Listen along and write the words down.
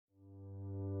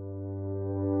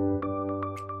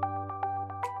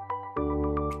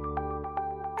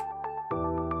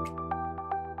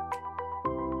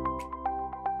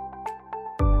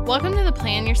Welcome to the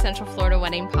Plan Your Central Florida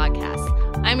Wedding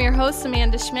podcast. I'm your host,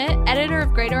 Amanda Schmidt, editor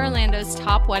of Greater Orlando's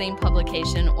top wedding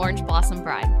publication, Orange Blossom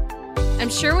Bride. I'm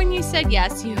sure when you said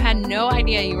yes, you had no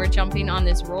idea you were jumping on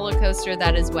this roller coaster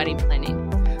that is wedding planning.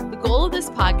 The goal of this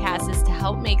podcast is to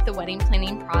help make the wedding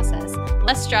planning process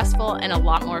less stressful and a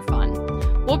lot more fun.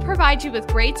 We'll provide you with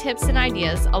great tips and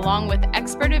ideas along with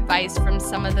expert advice from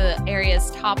some of the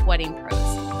area's top wedding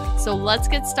pros. So let's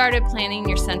get started planning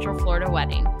your Central Florida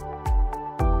wedding.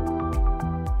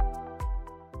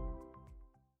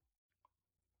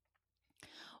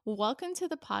 Welcome to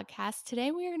the podcast. Today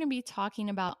we are going to be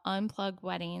talking about unplugged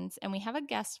weddings, and we have a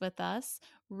guest with us,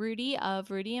 Rudy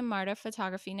of Rudy and Marta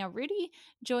Photography. Now, Rudy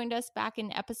joined us back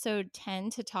in episode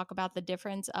 10 to talk about the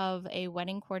difference of a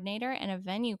wedding coordinator and a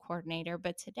venue coordinator,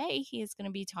 but today he is going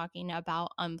to be talking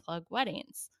about unplugged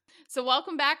weddings. So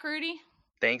welcome back, Rudy.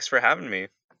 Thanks for having me.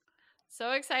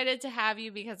 So excited to have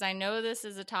you because I know this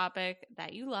is a topic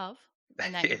that you love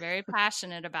and that you're very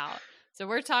passionate about. So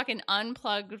we're talking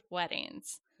unplugged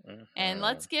weddings. Mm-hmm. And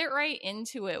let's get right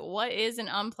into it. What is an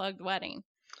unplugged wedding?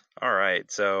 All right.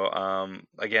 So,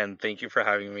 again, thank you for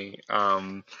having me.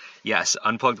 Yes,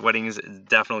 unplugged weddings is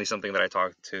definitely something that I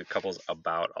talk to couples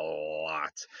about a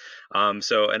lot.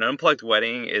 So an unplugged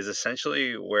wedding is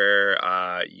essentially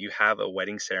where you have a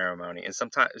wedding ceremony, and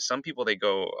sometimes some people, they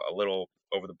go a little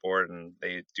over the board and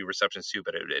they do receptions too,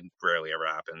 but it rarely ever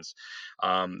happens.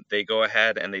 They go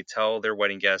ahead and they tell their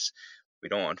wedding guests, we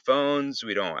don't want phones,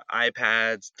 we don't want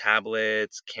iPads,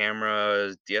 tablets,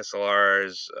 cameras,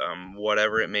 DSLRs,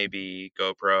 whatever it may be,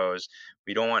 GoPros.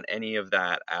 We don't want any of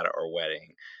that at our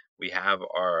wedding. We have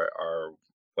our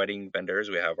wedding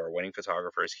vendors, we have our wedding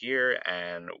photographers here,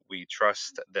 and we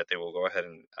trust that they will go ahead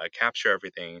and capture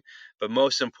everything. But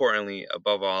most importantly,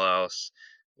 above all else,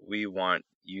 we want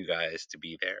you guys to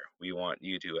be there. We want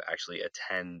you to actually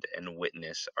attend and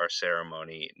witness our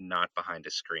ceremony, not behind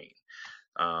a screen.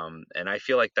 And I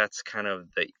feel like that's kind of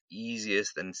the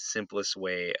easiest and simplest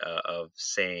way of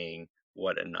saying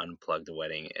what an unplugged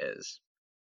wedding is.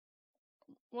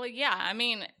 Well, yeah, I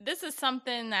mean, this is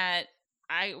something that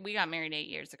we got married 8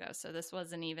 years ago, so this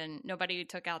wasn't even, nobody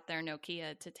took out their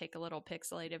Nokia to take a little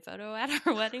pixelated photo at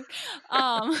our wedding.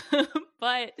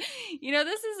 But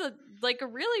this is a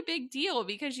really big deal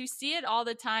because you see it all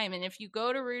the time. And if you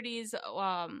go to Rudy's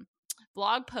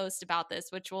blog post about this,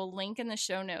 which we'll link in the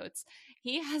show notes,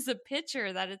 he has a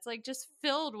picture that it's like just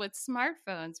filled with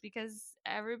smartphones because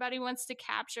everybody wants to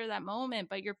capture that moment,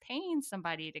 but you're paying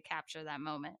somebody to capture that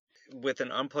moment. With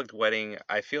an unplugged wedding,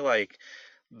 I feel like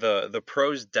the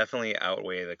pros definitely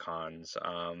outweigh the cons.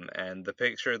 And the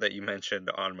picture that you mentioned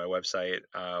on my website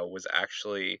was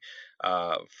actually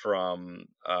from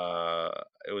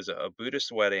it was a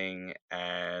Buddhist wedding,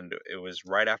 and it was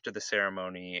right after the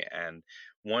ceremony. And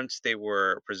once they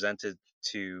were presented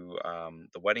to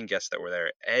the wedding guests that were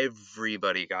there,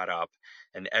 everybody got up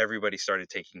and everybody started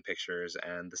taking pictures.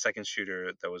 And the second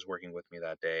shooter that was working with me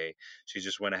that day, she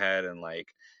just went ahead and, like,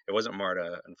 it wasn't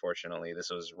Marta, unfortunately. This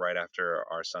was right after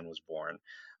our son was born.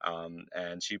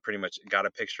 And she pretty much got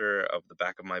a picture of the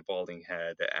back of my balding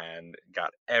head and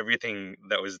got everything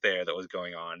that was there that was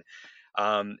going on.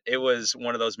 It was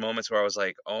one of those moments where I was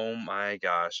like, oh my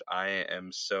gosh, I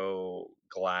am so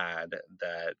glad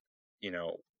that,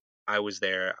 I was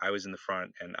there, I was in the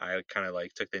front, and I kind of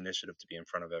like took the initiative to be in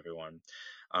front of everyone.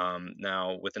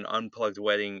 Now, with an unplugged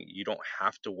wedding, you don't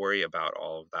have to worry about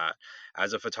all of that.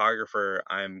 As a photographer,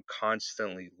 I'm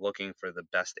constantly looking for the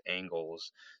best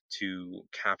angles to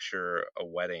capture a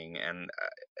wedding, and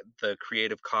the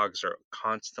creative cogs are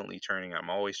constantly turning.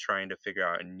 I'm always trying to figure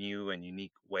out new and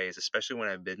unique ways, especially when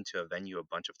I've been to a venue a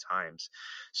bunch of times.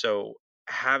 So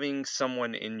having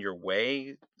someone in your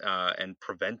way and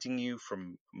preventing you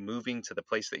from moving to the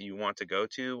place that you want to go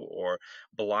to, or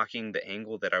blocking the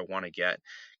angle that I want to get,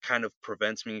 kind of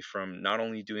prevents me from not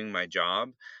only doing my job,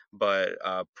 but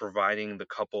providing the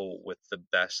couple with the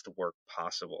best work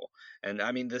possible. And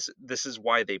I mean, this is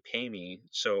why they pay me,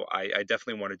 so I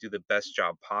definitely want to do the best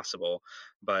job possible.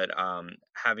 But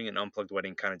having an unplugged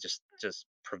wedding kind of just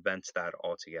prevents that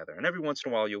altogether. And every once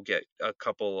in a while, you'll get a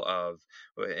couple of,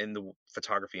 in the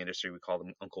photography industry, we call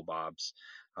them Uncle Bobs.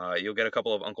 You'll get a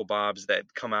couple of Uncle Bobs that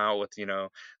come out with,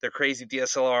 their crazy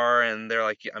DSLR, and they're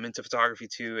like, I'm into photography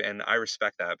too. And I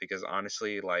respect that because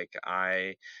honestly, like,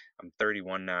 I'm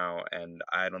 31 now, and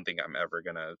I don't think I'm ever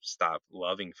going to stop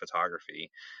loving photography.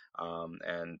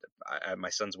 And at my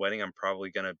son's wedding, I'm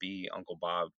probably going to be Uncle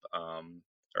Bob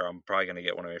or I'm probably going to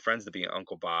get one of my friends to be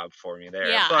Uncle Bob for me there.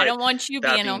 Yeah, I But don't want you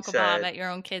that being being Uncle Bob said, at your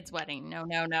own kid's wedding. No,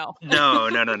 no, no. no,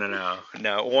 no, no, no, no,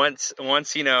 no. Once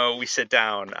we sit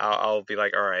down, I'll be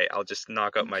like, all right, I'll just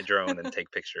knock up my drone and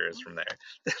take pictures from there.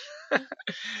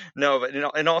 No, but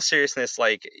in all seriousness,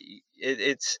 like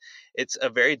it's a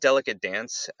very delicate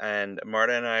dance, and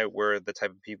Marta and I were the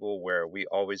type of people where we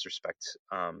always respect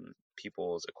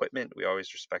people's equipment. We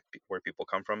always respect where people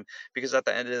come from, because at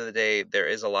the end of the day, there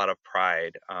is a lot of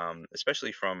pride,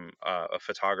 especially from a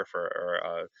photographer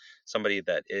or somebody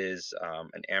that is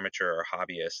an amateur or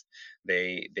hobbyist.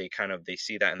 They kind of they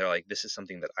see that and they're like, this is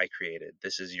something that I created.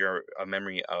 This is your a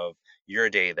memory of your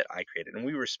day that I created, and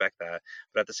we respect that.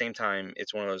 But at the same time,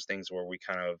 it's one of those things where we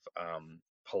kind of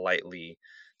politely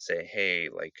say, hey,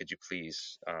 like, could you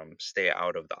please stay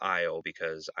out of the aisle,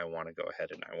 because I want to go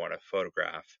ahead and I want to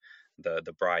photograph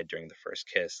the bride during the first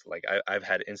kiss. Like I've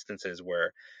had instances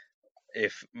where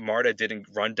if Marta didn't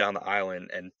run down the aisle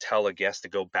and tell a guest to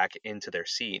go back into their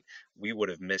seat, we would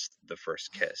have missed the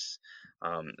first kiss.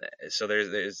 So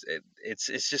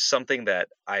it's just something that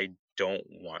I don't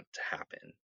want to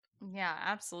happen. Yeah,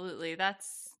 absolutely.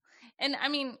 And I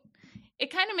mean,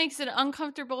 it kind of makes it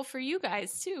uncomfortable for you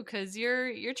guys too, because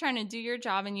you're trying to do your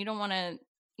job and you don't want to,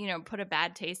 put a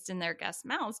bad taste in their guests'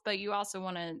 mouths, but you also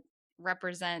want to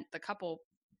represent the couple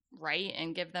right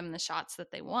and give them the shots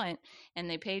that they want and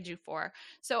they paid you for.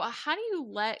 So how do you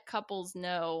let couples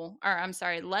know, or I'm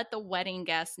sorry, let the wedding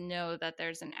guests know that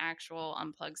there's an actual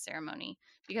unplugged ceremony?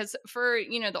 Because for,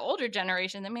 the older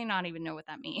generation, they may not even know what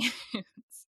that means.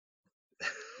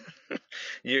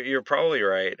 You're probably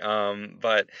right.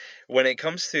 But when it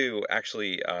comes to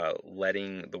actually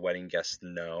letting the wedding guests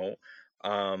know,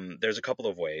 there's a couple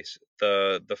of ways.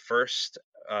 The first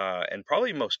and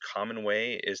probably most common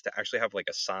way is to actually have like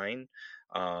a sign,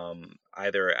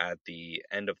 either at the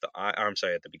end of the aisle, I'm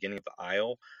sorry, at the beginning of the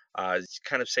aisle. It's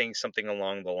kind of saying something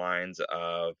along the lines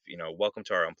of, welcome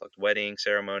to our unplugged wedding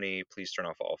ceremony. Please turn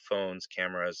off all phones,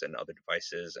 cameras, and other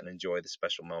devices and enjoy the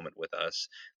special moment with us.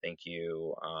 Thank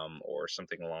you, or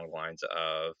something along the lines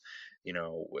of,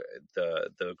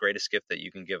 the greatest gift that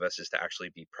you can give us is to actually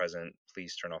be present.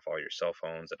 Please turn off all your cell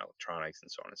phones and electronics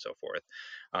and so on and so forth.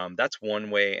 That's one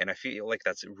way, and I feel like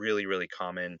that's really, really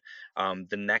common.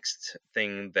 The next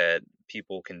thing that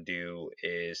people can do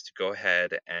is to go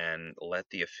ahead and let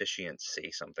the officiant say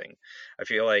something. I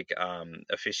feel like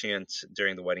officiants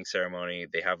during the wedding ceremony,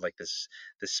 they have like this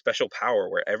special power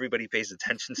where everybody pays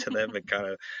attention to them and kind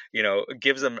of,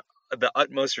 gives them the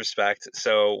utmost respect.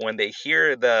 So when they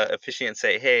hear the officiant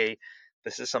say, hey,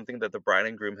 this is something that the bride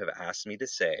and groom have asked me to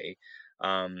say,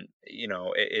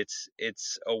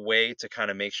 it's a way to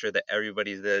kind of make sure that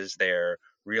everybody that is there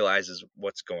realizes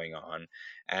what's going on.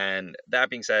 And that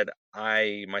being said,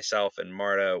 I myself and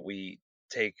Marta, we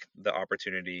take the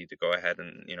opportunity to go ahead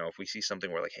and, if we see something,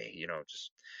 we're like, hey,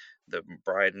 just the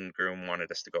bride and groom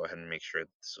wanted us to go ahead and make sure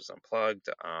this was unplugged.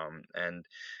 And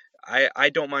I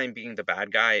don't mind being the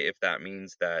bad guy if that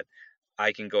means that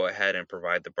I can go ahead and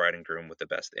provide the bride and groom with the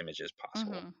best images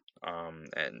possible. Hmm.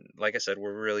 And like I said,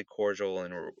 we're really cordial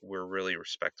and we're really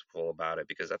respectful about it,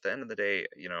 because at the end of the day,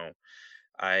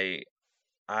 I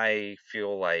I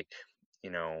feel like,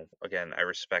 again, I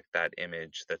respect that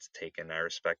image that's taken. I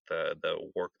respect the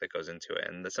work that goes into it,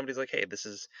 and that somebody's like, hey, this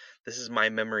is my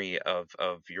memory of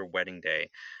your wedding day.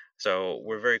 So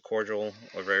we're very cordial,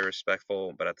 we're very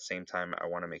respectful, but at the same time, I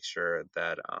want to make sure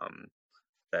that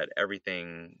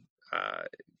everything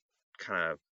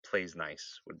kind of plays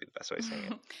nice would be the best way of saying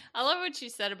it. I love what you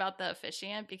said about the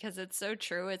officiant because it's so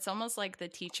true. It's almost like the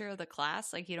teacher of the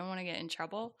class. Like you don't want to get in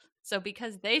trouble. So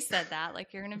because they said that,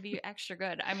 like you're going to be extra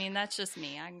good. I mean, that's just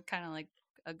me. I'm kind of like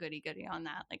a goody goody on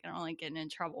that. Like I don't like getting in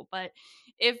trouble. But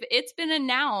if it's been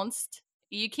announced,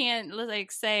 you can't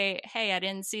like say, "Hey, I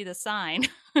didn't see the sign."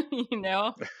 you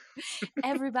know,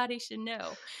 Everybody should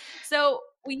know. So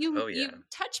you Oh you yeah.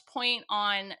 touch point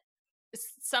on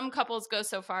some couples go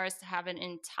so far as to have an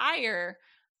entire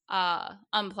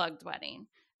unplugged wedding.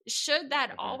 Should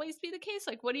that hmm always be the case?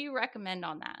 Like, what do you recommend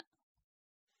on that?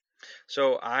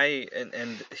 So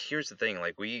and here's the thing,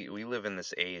 like we live in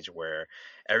this age where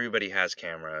everybody has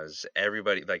cameras.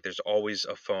 Everybody, like, there's always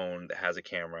a phone that has a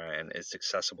camera and it's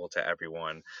accessible to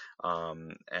everyone.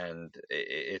 And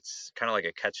it's kind of like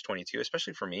a catch-22,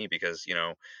 especially for me, because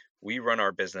we run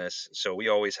our business, so we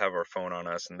always have our phone on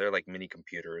us, and they're like mini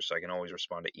computers, so I can always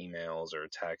respond to emails or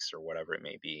texts or whatever it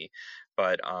may be.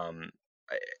 But I-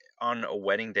 on a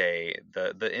wedding day,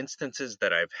 the instances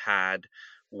that I've had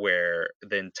where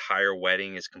the entire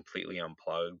wedding is completely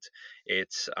unplugged.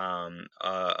 It's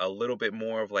a little bit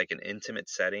more of like an intimate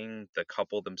setting. The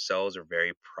couple themselves are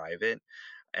very private.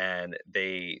 and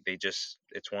they just,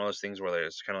 it's one of those things where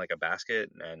there's kind of like a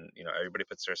basket, and everybody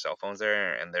puts their cell phones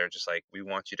there, and they're just like, we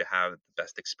want you to have the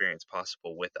best experience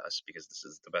possible with us because this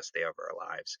is the best day of our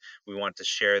lives. We want to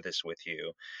share this with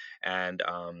you. And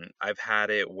I've had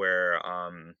it where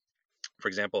for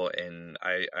example,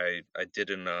 I did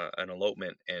an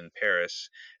elopement in Paris,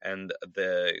 and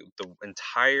the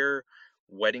entire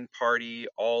wedding party,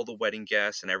 all the wedding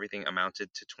guests and everything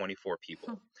amounted to 24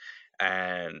 people.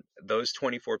 And those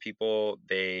 24 people,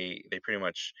 they pretty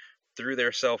much threw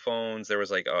their cell phones. There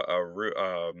was like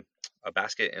a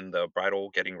basket in the bridal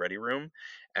getting ready room,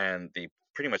 and they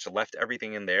pretty much left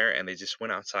everything in there, and they just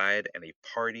went outside and they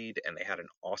partied and they had an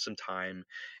awesome time.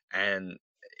 And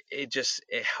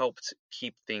it helped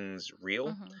keep things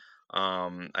real.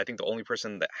 Hmm. I think the only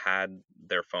person that had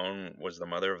their phone was the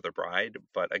mother of the bride,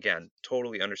 but again,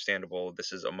 totally understandable.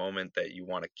 This is a moment that you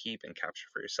want to keep and capture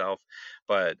for yourself.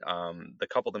 But the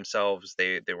couple themselves,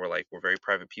 they were like, we're very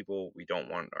private people. We don't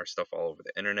want our stuff all over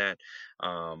the internet.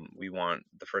 We want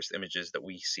the first images that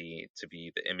we see to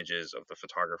be the images of the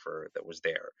photographer that was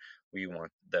there. We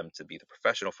want them to be the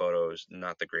professional photos,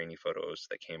 not the grainy photos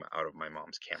that came out of my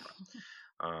mom's camera.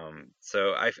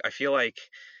 So I feel like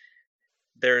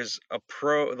there's a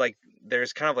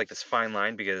there's kind of like this fine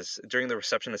line, because during the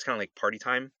reception it's kind of like party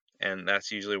time, and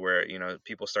that's usually where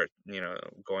people start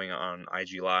going on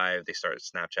IG live, they start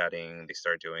Snapchatting, they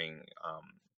start doing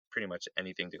pretty much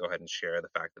anything to go ahead and share the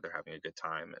fact that they're having a good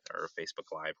time, or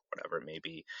Facebook live, whatever it may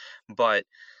be. But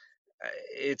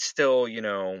it's still,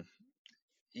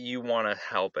 you want to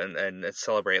help and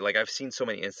celebrate. Like, I've seen so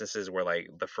many instances where, like,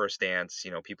 the first dance,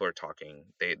 people are talking,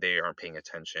 they aren't paying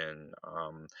attention.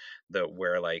 The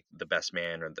where, like, the best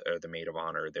man or the maid of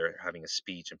honor, they're having a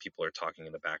speech and people are talking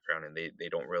in the background, and they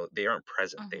don't really, they aren't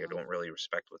present, they Hmm. don't really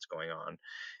respect what's going on.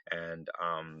 And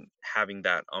having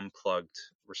that unplugged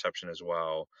reception as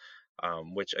well,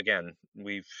 which again,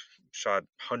 we've shot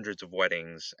hundreds of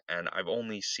weddings, and I've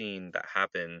only seen that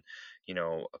happen,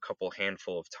 a couple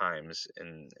handful of times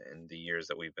in the years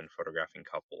that we've been photographing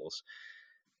couples.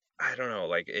 I don't know,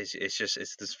 like, it's just,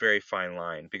 it's this very fine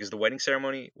line, because the wedding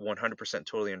ceremony, 100%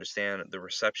 totally understand. The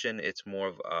reception, it's more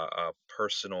of a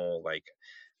personal, like,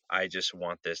 I just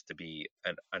want this to be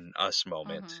an us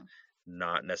moment, Hmm.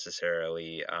 not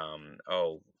necessarily,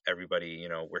 oh, everybody,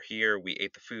 we're here, we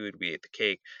ate the food, we ate the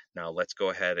cake. Now let's go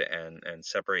ahead and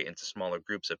separate into smaller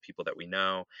groups of people that we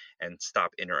know and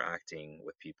stop interacting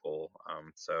with people.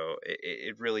 So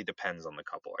it really depends on the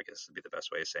couple, I guess would be the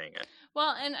best way of saying it.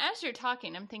 Well, and as you're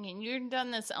talking, I'm thinking you've done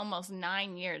this almost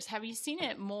 9 years. Have you seen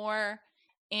it more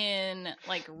in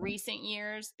like recent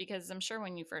years? Because I'm sure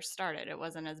when you first started, it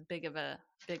wasn't as big of a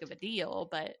deal.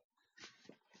 But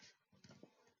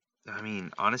I mean,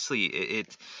 honestly,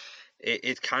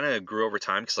 it kind of grew over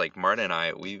time, because like Marta and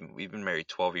I, we've been married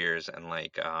 12 years, and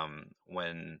like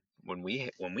when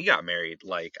we got married,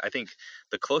 like, I think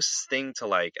the closest thing to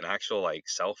like an actual like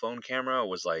cell phone camera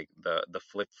was like the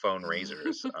flip phone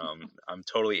razors. I'm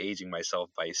totally aging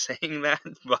myself by saying that,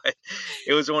 but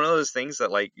it was one of those things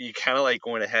that, like, you kind of like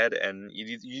went ahead and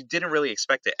you didn't really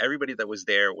expect it. Everybody that was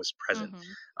there was present.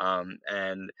 hmm.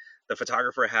 And the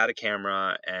photographer had a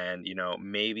camera, and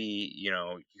maybe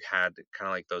you had kind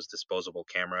of like those disposable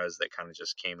cameras that kind of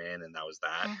just came in, and that was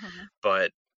that. Hmm.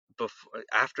 But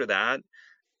after that,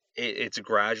 it's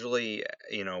gradually,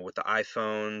 with the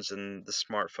iPhones and the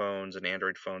smartphones and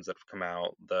Android phones that have come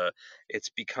out, it's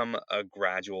become a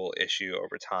gradual issue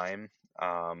over time.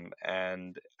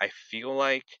 And I feel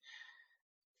like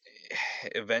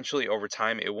eventually, over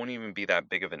time, it won't even be that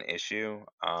big of an issue.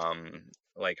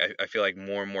 Like, I feel like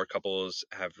more and more couples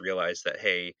have realized that,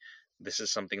 hey, this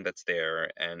is something that's there,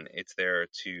 and it's there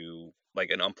to,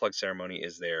 like, an unplugged ceremony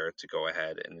is there to go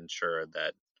ahead and ensure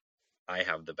that I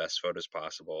have the best photos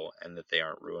possible, and that they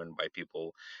aren't ruined by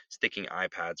people sticking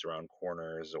iPads around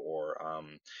corners, or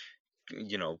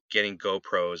getting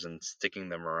GoPros and sticking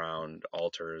them around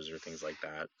altars or things like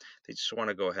that. They just want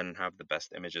to go ahead and have the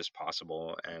best images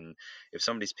possible. And if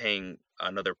somebody's paying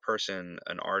another person,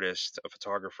 an artist, a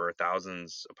photographer,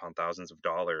 thousands upon thousands of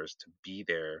dollars to be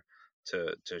there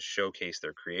to showcase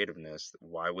their creativeness,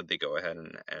 why would they go ahead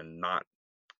and not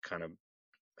kind of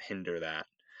hinder that?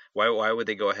 Why would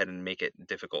they go ahead and make it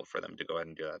difficult for them to go ahead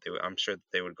and do that? I'm sure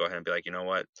that they would go ahead and be like, you know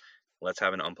what, let's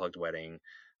have an unplugged wedding,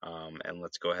 and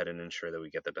let's go ahead and ensure that we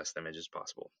get the best images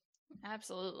possible.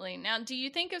 Absolutely. Now, do you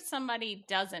think if somebody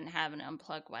doesn't have an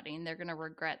unplugged wedding, they're going to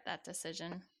regret that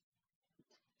decision?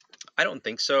 I don't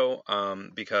think so,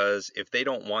 because if they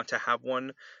don't want to have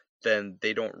one, then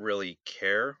they don't really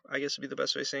care, I guess would be the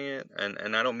best way of saying it.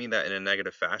 And I don't mean that in a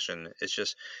negative fashion. It's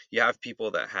just you have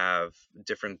people that have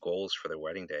different goals for their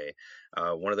wedding day.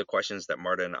 One of the questions that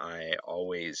Marta and I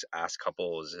always ask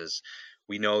couples is,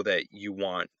 we know that you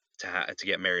want to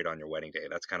get married on your wedding day.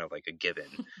 That's kind of like a given.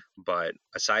 But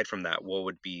aside from that, what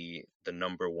would be the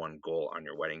number one goal on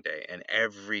your wedding day? And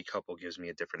every couple gives me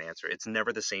a different answer. It's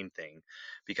never the same thing,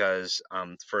 because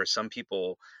for some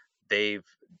people, they've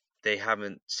they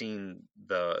haven't seen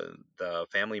the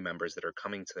family members that are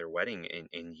coming to their wedding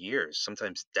in years,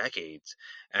 sometimes decades.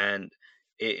 And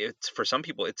it's for some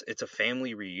people, it's a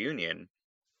family reunion,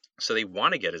 so they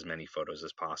want to get as many photos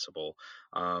as possible.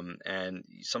 And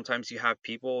sometimes you have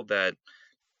people that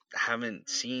haven't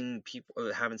seen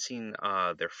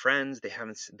their friends, they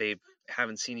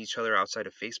haven't seen each other outside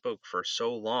of Facebook for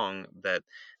so long that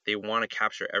they want to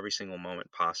capture every single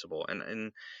moment possible.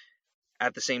 And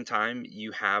at the same time,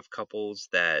 you have couples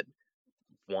that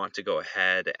want to go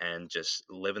ahead and just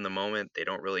live in the moment. They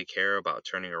don't really care about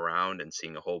turning around and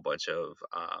seeing a whole bunch of,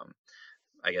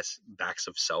 I guess, backs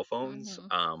of cell phones.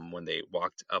 Hmm. When they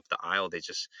walked up the aisle,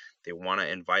 they want to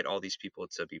invite all these people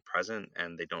to be present,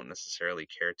 and they don't necessarily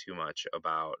care too much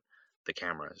about the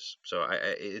cameras. So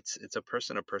it's a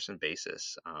person to person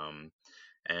basis,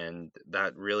 and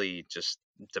that really just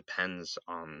depends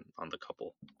on the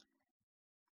couple.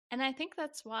 And I think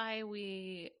that's why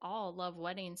we all love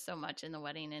weddings so much in the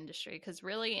wedding industry, because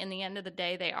really, in the end of the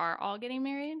day, they are all getting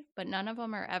married, but none of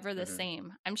them are ever the Hmm.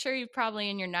 same. I'm sure you've probably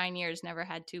in your 9 years never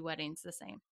had two weddings the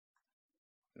same.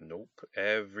 Nope.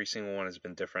 Every single one has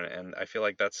been different, and I feel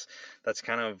like that's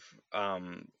kind of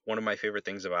one of my favorite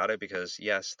things about it, because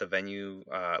yes, the venue,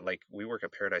 like we work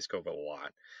at Paradise Cove a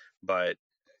lot, but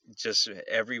just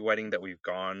every wedding that we've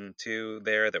gone to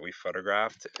there that we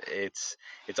photographed, it's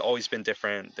always been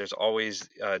different. There's always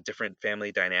different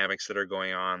family dynamics that are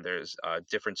going on. There's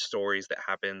different stories that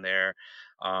happen there,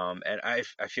 and I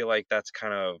feel like that's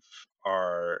kind of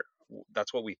our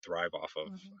that's what we thrive off of.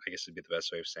 Hmm. I guess would be the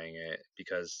best way of saying it,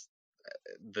 because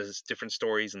the different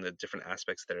stories and the different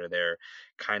aspects that are there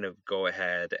kind of go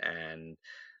ahead and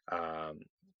um,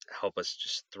 help us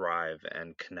just thrive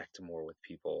and connect more with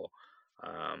people.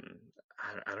 Um,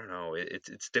 I don't know.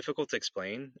 It's difficult to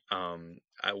explain.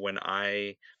 When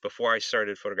I before I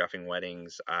started photographing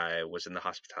weddings, I was in the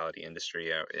hospitality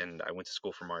industry, and I went to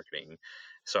school for marketing.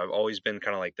 So I've always been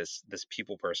kind of like this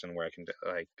people person, where I can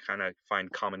like kind of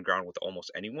find common ground with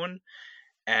almost anyone.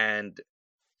 And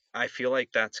I feel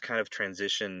like that's kind of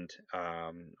transitioned,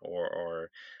 or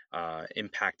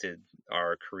impacted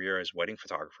our career as wedding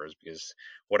photographers, because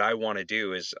what I want to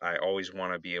do is I always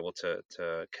want to be able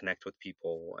to connect with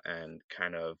people and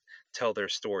kind of tell their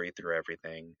story through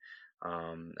everything.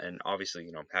 And obviously,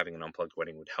 having an unplugged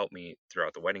wedding would help me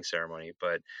throughout the wedding ceremony.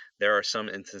 But there are some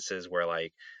instances where,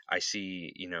 like, I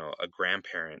see, a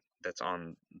grandparent that's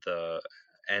on the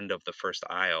end of the first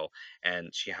aisle,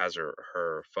 and she has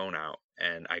her phone out,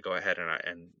 and I go ahead and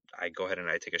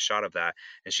I take a shot of that,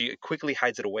 and she quickly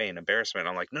hides it away in embarrassment.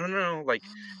 I'm like, no, no, no, no, like,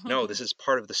 no, this is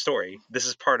part of the story, this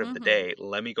is part of the Hmm. day,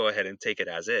 let me go ahead and take it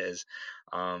as is.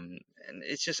 And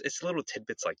it's little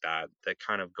tidbits like that that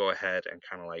kind of go ahead and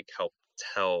kind of like help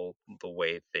tell the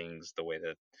way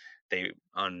that they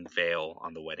unveil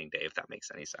on the wedding day, if that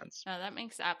makes any sense. No, that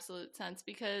makes absolute sense,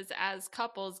 because as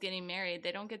couples getting married,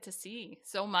 they don't get to see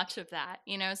so much of that,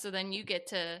 so then you get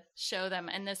to show them,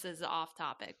 and this is off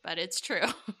topic, but it's true.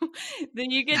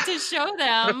 Then you get to show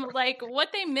them like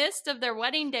what they missed of their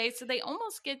wedding day. So they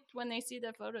almost get, when they see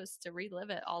the photos, to relive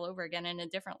it all over again in a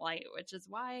different light, which is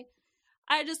why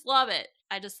I just love it.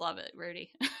 I just love it,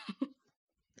 Rudy.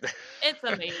 It's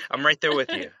I'm amazing. right there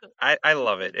with you. I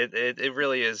love it. It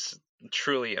really is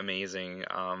truly amazing.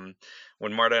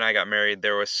 When Marta and I got married,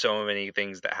 there was so many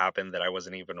things that happened that I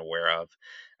wasn't even aware of,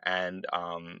 and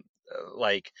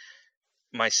like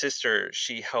my sister,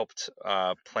 she helped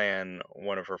plan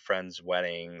one of her friends'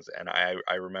 weddings, and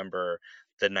I remember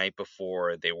the night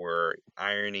before they were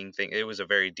ironing things. It was a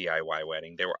very DIY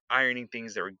wedding. They were ironing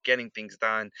things, they were getting things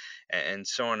done, and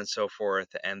so on and so forth.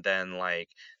 And then, like,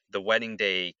 the wedding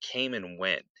day came and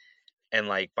went, and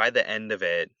like by the end of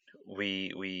it,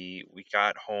 we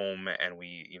got home, and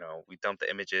we dumped the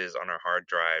images on our hard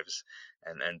drives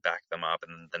and backed them up.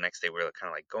 And the next day we were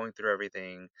kind of like going through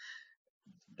everything.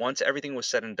 Once everything was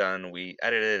said and done, we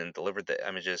edited and delivered the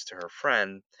images to her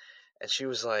friend, and she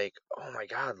was like, "Oh my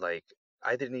god, like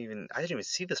I didn't even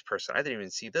see this person. I didn't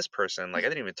even see this person. Like I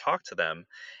didn't even talk to them."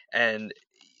 And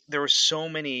there were so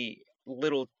many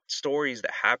little stories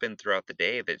that happened throughout the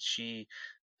day that she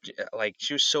like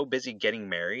she was so busy getting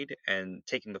married and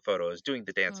taking the photos, doing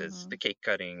the dances, the Mm-hmm. cake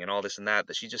cutting, and all this and that,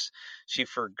 that she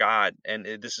forgot. And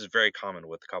this is very common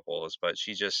with couples, but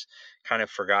she just kind of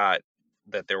forgot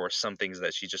that there were some things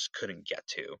that she just couldn't get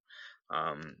to.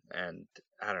 And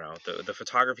I don't know, the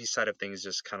photography side of things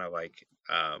just kind of like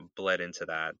bled into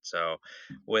that. So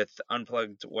with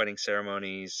unplugged wedding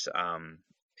ceremonies,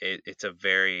 it's a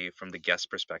very, from the guest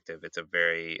perspective, it's a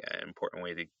very important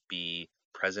way to be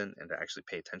present and to actually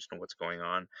pay attention to what's going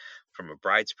on. From a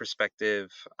bride's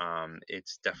perspective,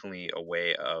 it's definitely a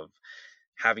way of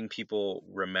having people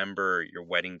remember your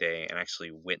wedding day and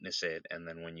actually witness it. And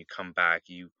then when you come back,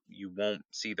 you won't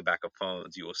see the back of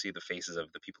phones, you will see the faces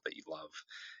of the people that you love.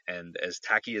 And as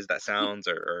tacky as that sounds,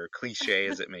 or cliche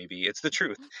as it may be, it's the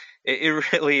truth.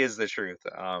 It really is the truth.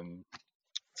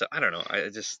 So I don't know,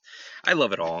 I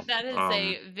love it all. That is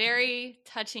a very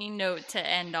touching note to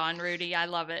end on, Rudy. I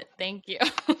love it. Thank you.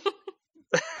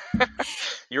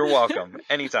 You're welcome.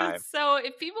 Anytime. So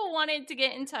if people wanted to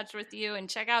get in touch with you and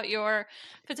check out your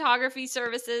photography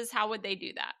services, how would they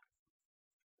do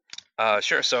that?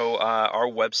 Sure. So our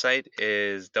website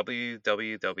is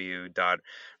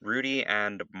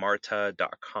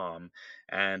www.rudyandmarta.com,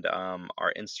 and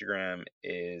our Instagram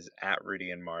is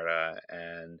 @RudyandMarta.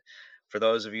 And for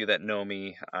those of you that know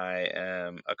me, I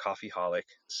am a coffeeholic,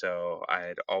 so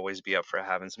I'd always be up for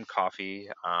having some coffee,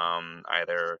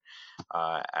 either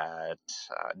at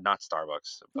not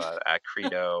Starbucks, but at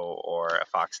Credo or a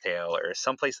Foxtail or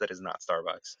someplace that is not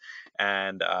Starbucks,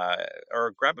 and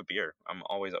or grab a beer. I'm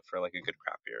always up for like a good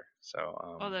craft beer.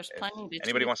 So there's if plenty to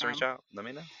anybody choose wants to from. reach out, let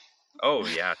me know. Oh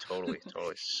yeah, totally.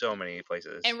 So many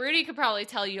places. And Rudy could probably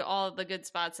tell you all of the good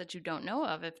spots that you don't know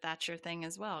of if that's your thing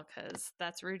as well, because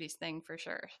that's Rudy's thing for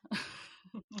sure.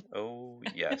 Oh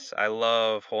yes, I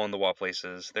love hole in the wall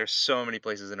places. There's so many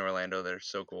places in Orlando that are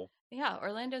so cool. Yeah,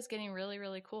 Orlando's getting really,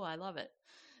 really cool. I love it.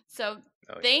 So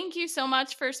Oh, yeah. thank you so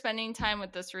much for spending time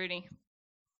with us, Rudy.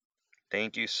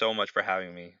 Thank you so much for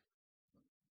having me.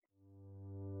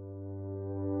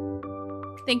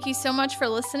 Thank you so much for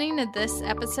listening to this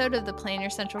episode of the Plan Your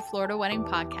Central Florida Wedding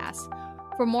Podcast.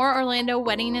 For more Orlando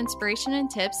wedding inspiration and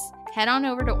tips, head on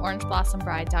over to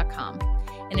orangeblossom.bride.com.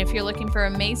 And if you're looking for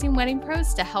amazing wedding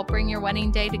pros to help bring your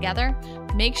wedding day together,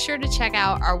 make sure to check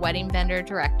out our wedding vendor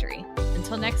directory.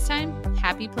 Until next time,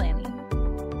 happy planning.